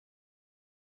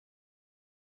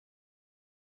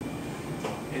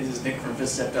This is Nick from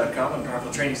fitstep.com and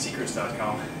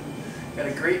powerfultrainingsecrets.com. Got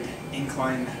a great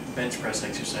incline bench press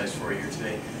exercise for you here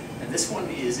today. And this one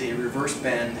is a reverse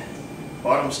band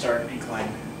bottom start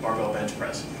incline barbell bench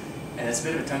press. And it's a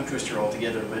bit of a tongue twister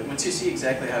altogether, but once you see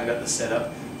exactly how I got this set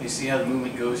up, you see how the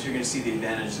movement goes, you're going to see the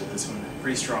advantages of this one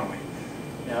pretty strongly.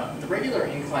 Now, the regular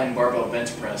incline barbell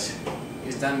bench press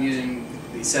is done using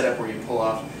the setup where you pull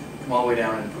off, come all the way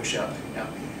down and push up. Now,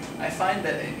 I find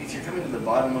that if you're coming to the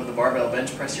bottom of the barbell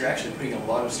bench press, you're actually putting a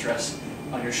lot of stress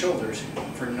on your shoulders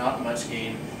for not much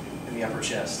gain in the upper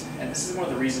chest. And this is one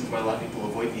of the reasons why a lot of people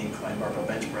avoid the incline barbell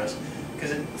bench press,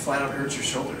 because it flat out hurts your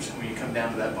shoulders when you come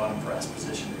down to that bottom press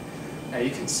position. Now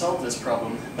you can solve this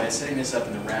problem by setting this up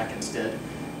in the rack instead,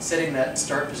 setting that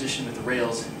start position with the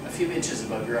rails a few inches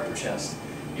above your upper chest.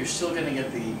 You're still going to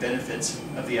get the benefits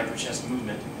of the upper chest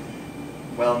movement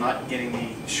while not getting the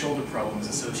shoulder problems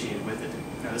associated with it.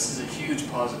 Now this is a huge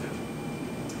positive.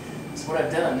 So what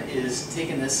I've done is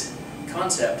taken this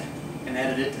concept and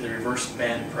added it to the reverse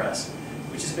band press,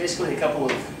 which is basically a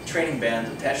couple of training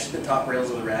bands attached to the top rails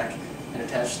of the rack and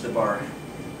attached to the bar.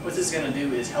 What this is going to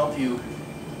do is help you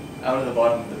out of the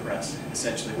bottom of the press,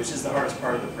 essentially, which is the hardest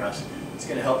part of the press. It's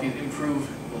going to help you improve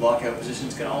the lockout position.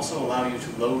 It's going to also allow you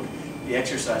to load the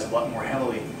exercise a lot more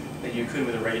heavily than you could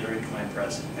with a regular incline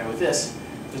press. Now with this,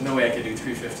 there's no way I could do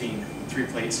 315, 3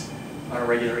 plates, on a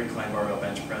regular incline barbell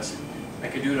bench press. I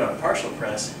could do it on a partial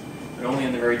press, but only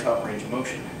in the very top range of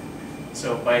motion.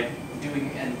 So by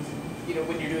doing, and you know,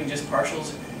 when you're doing just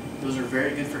partials, those are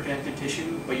very good for connective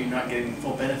tissue, but you're not getting the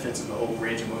full benefits of the whole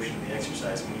range of motion of the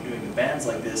exercise. When you're doing the bands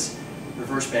like this,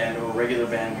 reverse band or a regular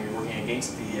band where you're working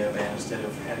against the band instead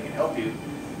of having it help you,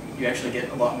 you actually get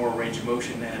a lot more range of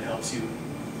motion, and it helps you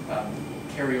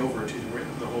carry over to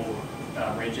the whole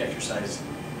range exercise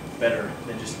better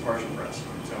than just a partial press.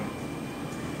 So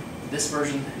this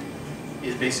version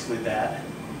is basically that,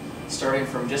 starting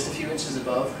from just a few inches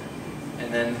above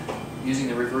and then using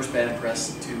the reverse band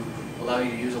press to allow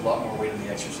you to use a lot more weight in the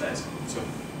exercise. So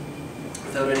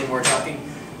without any more talking,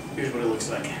 here's what it looks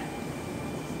like.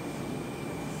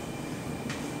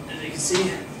 As you can see,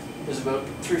 there's about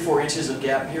 3-4 inches of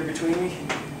gap here between me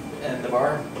and the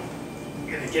bar.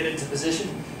 You're going to get into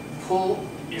position, pull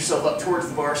yourself up towards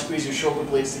the bar, squeeze your shoulder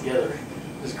blades together.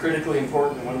 This is critically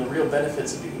important, and one of the real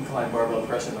benefits of the incline barbell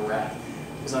press in the rack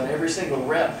is on every single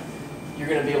rep, you're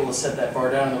going to be able to set that bar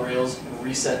down on the rails and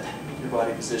reset your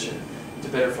body position to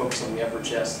better focus on the upper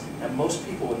chest. And most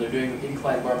people, when they're doing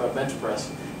incline barbell bench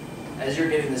press, as you're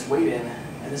getting this weight in,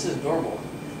 and this is normal,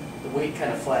 the weight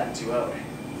kind of flattens you out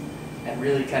and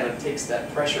really kind of takes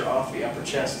that pressure off the upper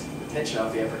chest, the tension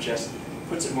off the upper chest,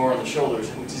 puts it more on the shoulders,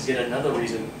 which is yet another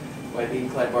reason why the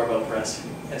incline barbell press,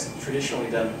 as traditionally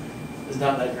done, is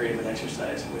not that great of an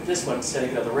exercise. With this one,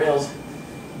 setting it on the rails,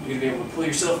 you're going to be able to pull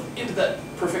yourself into that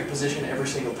perfect position every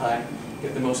single time,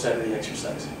 get the most out of the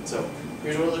exercise. So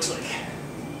here's what it looks like.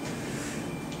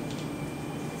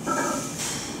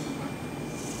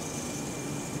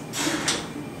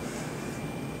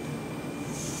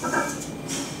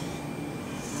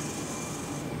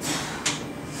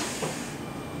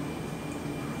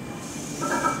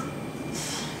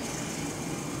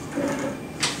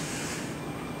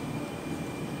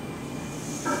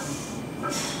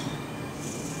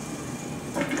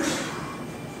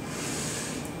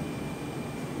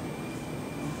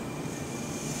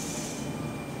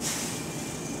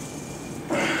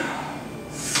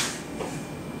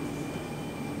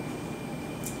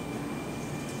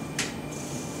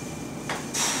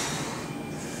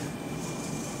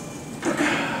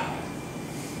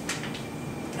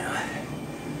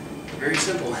 Very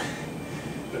simple,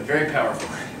 but very powerful.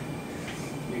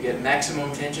 You get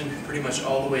maximum tension pretty much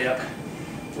all the way up,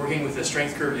 working with the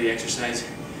strength curve of the exercise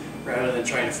rather than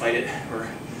trying to fight it or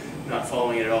not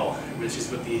following it at all, which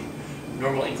is what the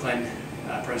normal incline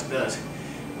press does.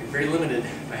 You're very limited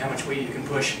by how much weight you can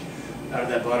push out of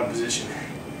that bottom position.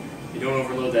 You don't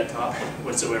overload that top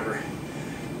whatsoever.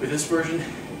 With this version,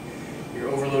 you're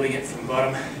overloading it from the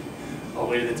bottom all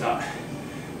the way to the top,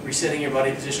 resetting your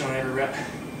body position on every rep,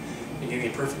 and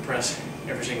getting a perfect press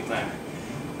every single time.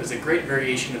 There's a great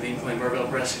variation of the incline barbell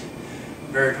press,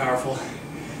 very powerful.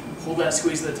 Hold that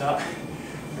squeeze at the top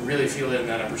and really feel it in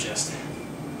that upper chest.